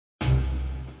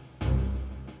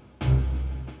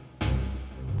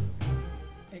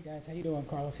Guys, how you doing?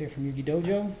 Carlos here from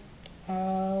YuGiDojo.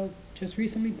 Just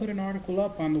recently put an article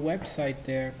up on the website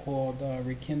there called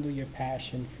Rekindle Your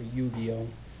Passion for Yu-Gi-Oh!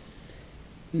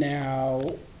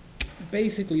 Now,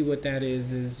 basically what that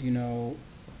is,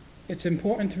 it's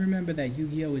important to remember that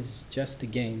Yu-Gi-Oh! Is just a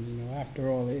game. After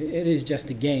all, it is just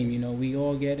a game. We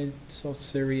all get it so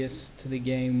serious to the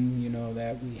game,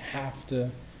 that we have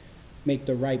to make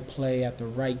the right play at the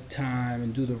right time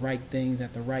and do the right things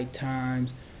at the right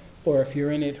times. Or if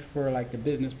you're in it for like the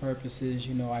business purposes,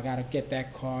 I gotta get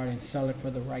that card and sell it for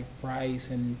the right price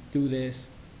and do this,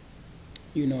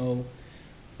 you know.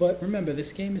 But remember,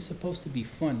 this game is supposed to be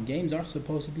fun. Games are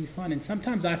supposed to be fun, and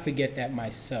sometimes I forget that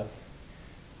myself.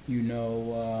 You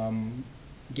know,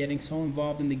 getting so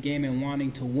involved in the game and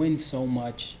wanting to win so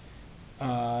much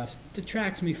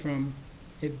detracts me from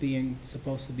it being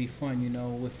supposed to be fun.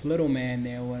 With Little Man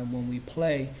there, when we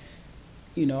play,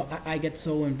 I get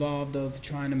so involved of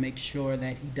trying to make sure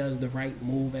that he does the right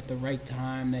move at the right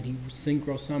time, that he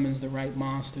synchro summons the right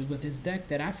monsters with his deck,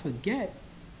 that I forget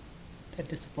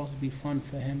that it's supposed to be fun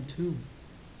for him too.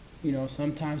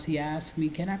 Sometimes he asks me,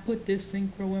 can I put this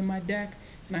synchro in my deck?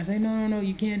 And I say, no,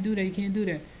 you can't do that, you can't do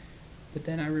that. But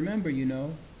then I remember,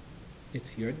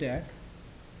 it's your deck,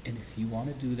 and if you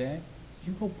want to do that,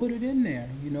 you go put it in there.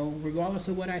 Regardless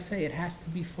of what I say, it has to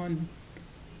be fun,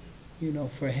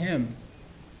 for him.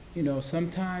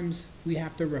 Sometimes we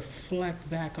have to reflect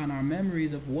back on our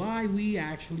memories of why we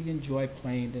actually enjoy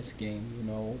playing this game.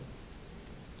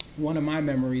 One of my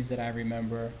memories that I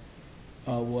remember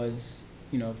was,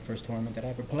 the first tournament that I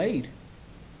ever played.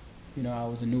 I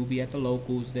was a newbie at the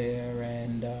locals there,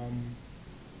 and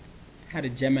had a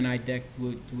Gemini deck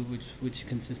which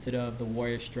consisted of the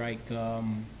Warrior Strike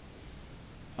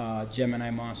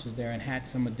Gemini monsters there, and had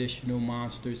some additional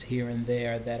monsters here and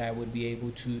there that I would be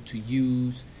able to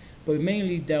use. But it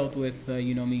mainly dealt with,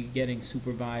 me getting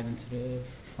supervised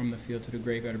from the field to the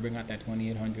graveyard to bring out that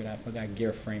 2800. I forgot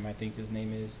Gear Frame, I think his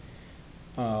name is,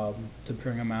 to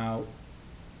bring him out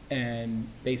and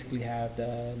basically have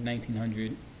the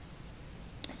 1900,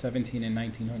 17 and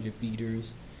 1900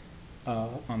 beaters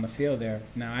on the field there.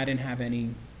 Now, I didn't have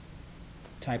any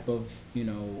type of,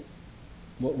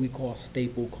 what we call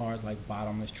staple cards like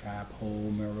Bottomless Trap,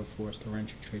 Hole, Mirror Force,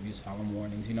 Torrential Tribute, Solemn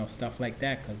Warnings, stuff like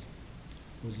that, because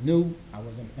was new. I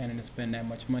wasn't planning to spend that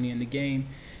much money in the game,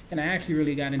 and I actually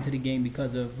really got into the game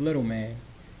because of Little Man.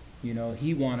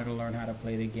 He wanted to learn how to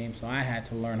play the game, so I had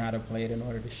to learn how to play it in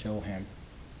order to show him.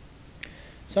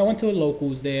 So I went to the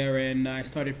locals there, and I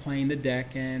started playing the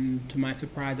deck, and to my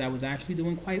surprise, I was actually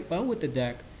doing quite well with the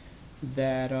deck.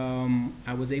 That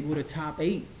I was able to top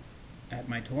 8 at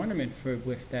my tournament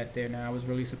with that there. Now I was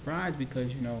really surprised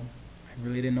because I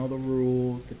really didn't know the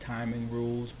rules, the timing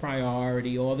rules,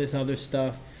 priority, all this other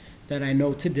stuff that I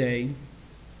know today,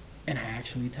 and I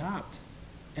actually topped.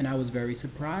 And I was very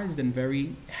surprised and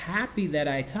very happy that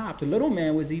I topped. The Little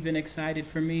Man was even excited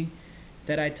for me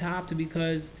that I topped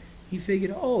because he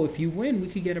figured, oh, if you win, we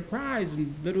could get a prize.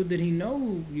 And little did he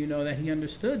know, that he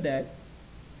understood that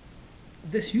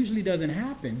this usually doesn't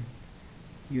happen,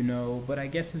 but I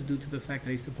guess it's due to the fact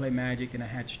that I used to play Magic and I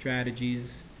had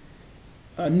strategies,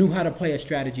 knew how to play a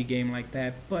strategy game like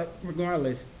that. But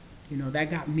regardless,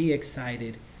 that got me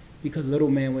excited because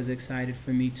Little Man was excited for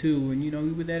me too. And,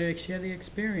 we were there to share the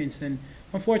experience. And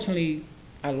unfortunately,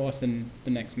 I lost in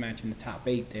the next match in the top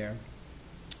 8 there.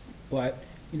 But,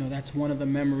 that's one of the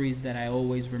memories that I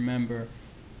always remember.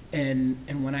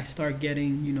 And when I start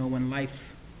getting, when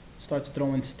life starts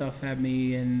throwing stuff at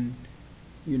me and,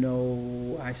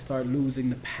 I start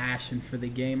losing the passion for the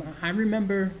game,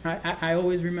 I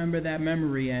always remember that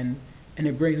memory, and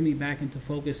it brings me back into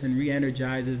focus and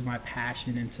re-energizes my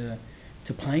passion into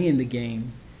playing the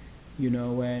game,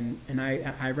 and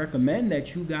I recommend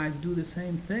that you guys do the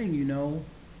same thing.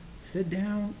 Sit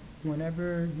down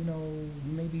whenever, you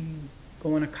maybe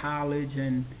going to college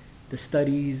and the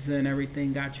studies and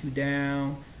everything got you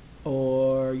down,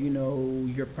 or,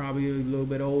 you're probably a little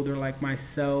bit older like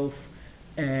myself,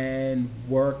 and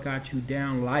work got you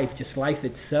down, life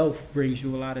itself brings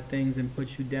you a lot of things and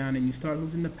puts you down, and you start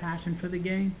losing the passion for the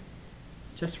game.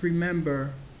 Just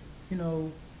remember,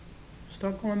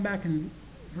 start going back and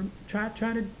try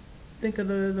to think of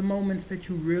the moments that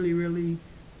you really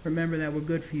remember that were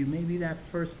good for you. Maybe that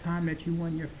first time that you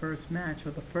won your first match,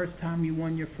 or the first time you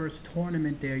won your first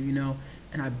tournament there,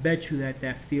 and I bet you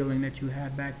that feeling that you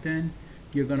had back then,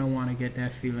 you're going to want to get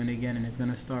that feeling again, and it's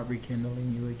going to start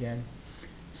rekindling you again.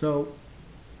 So,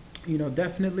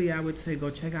 definitely I would say go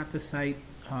check out the site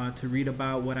to read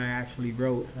about what I actually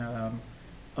wrote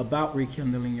about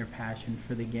rekindling your passion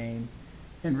for the game.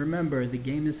 And remember, the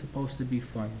game is supposed to be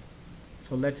fun.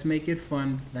 So let's make it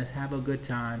fun. Let's have a good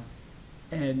time.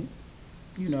 And,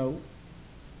 you know,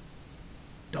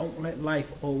 don't let life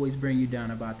always bring you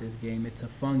down about this game. It's a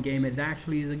fun game. It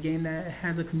actually is a game that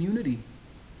has a community.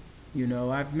 You know,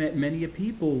 I've met many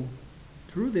people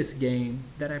through this game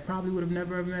that I probably would have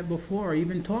never met before, or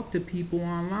even talked to people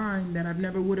online that I've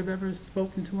never would have ever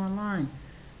spoken to online.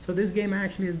 So this game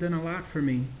actually has done a lot for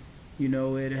me. You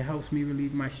know, it helps me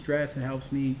relieve my stress. It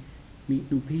helps me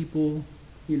meet new people,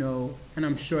 you know, and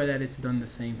I'm sure that it's done the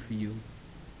same for you.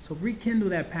 So rekindle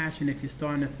that passion if you're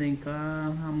starting to think,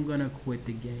 I'm going to quit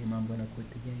the game. I'm going to quit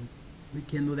the game.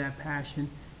 Rekindle that passion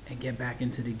and get back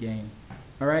into the game.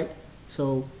 All right?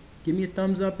 So give me a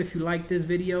thumbs up if you like this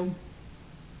video.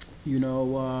 You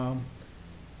know,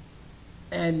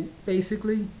 and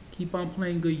basically keep on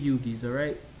playing good Yugis, all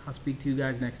right? I'll speak to you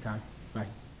guys next time. Bye.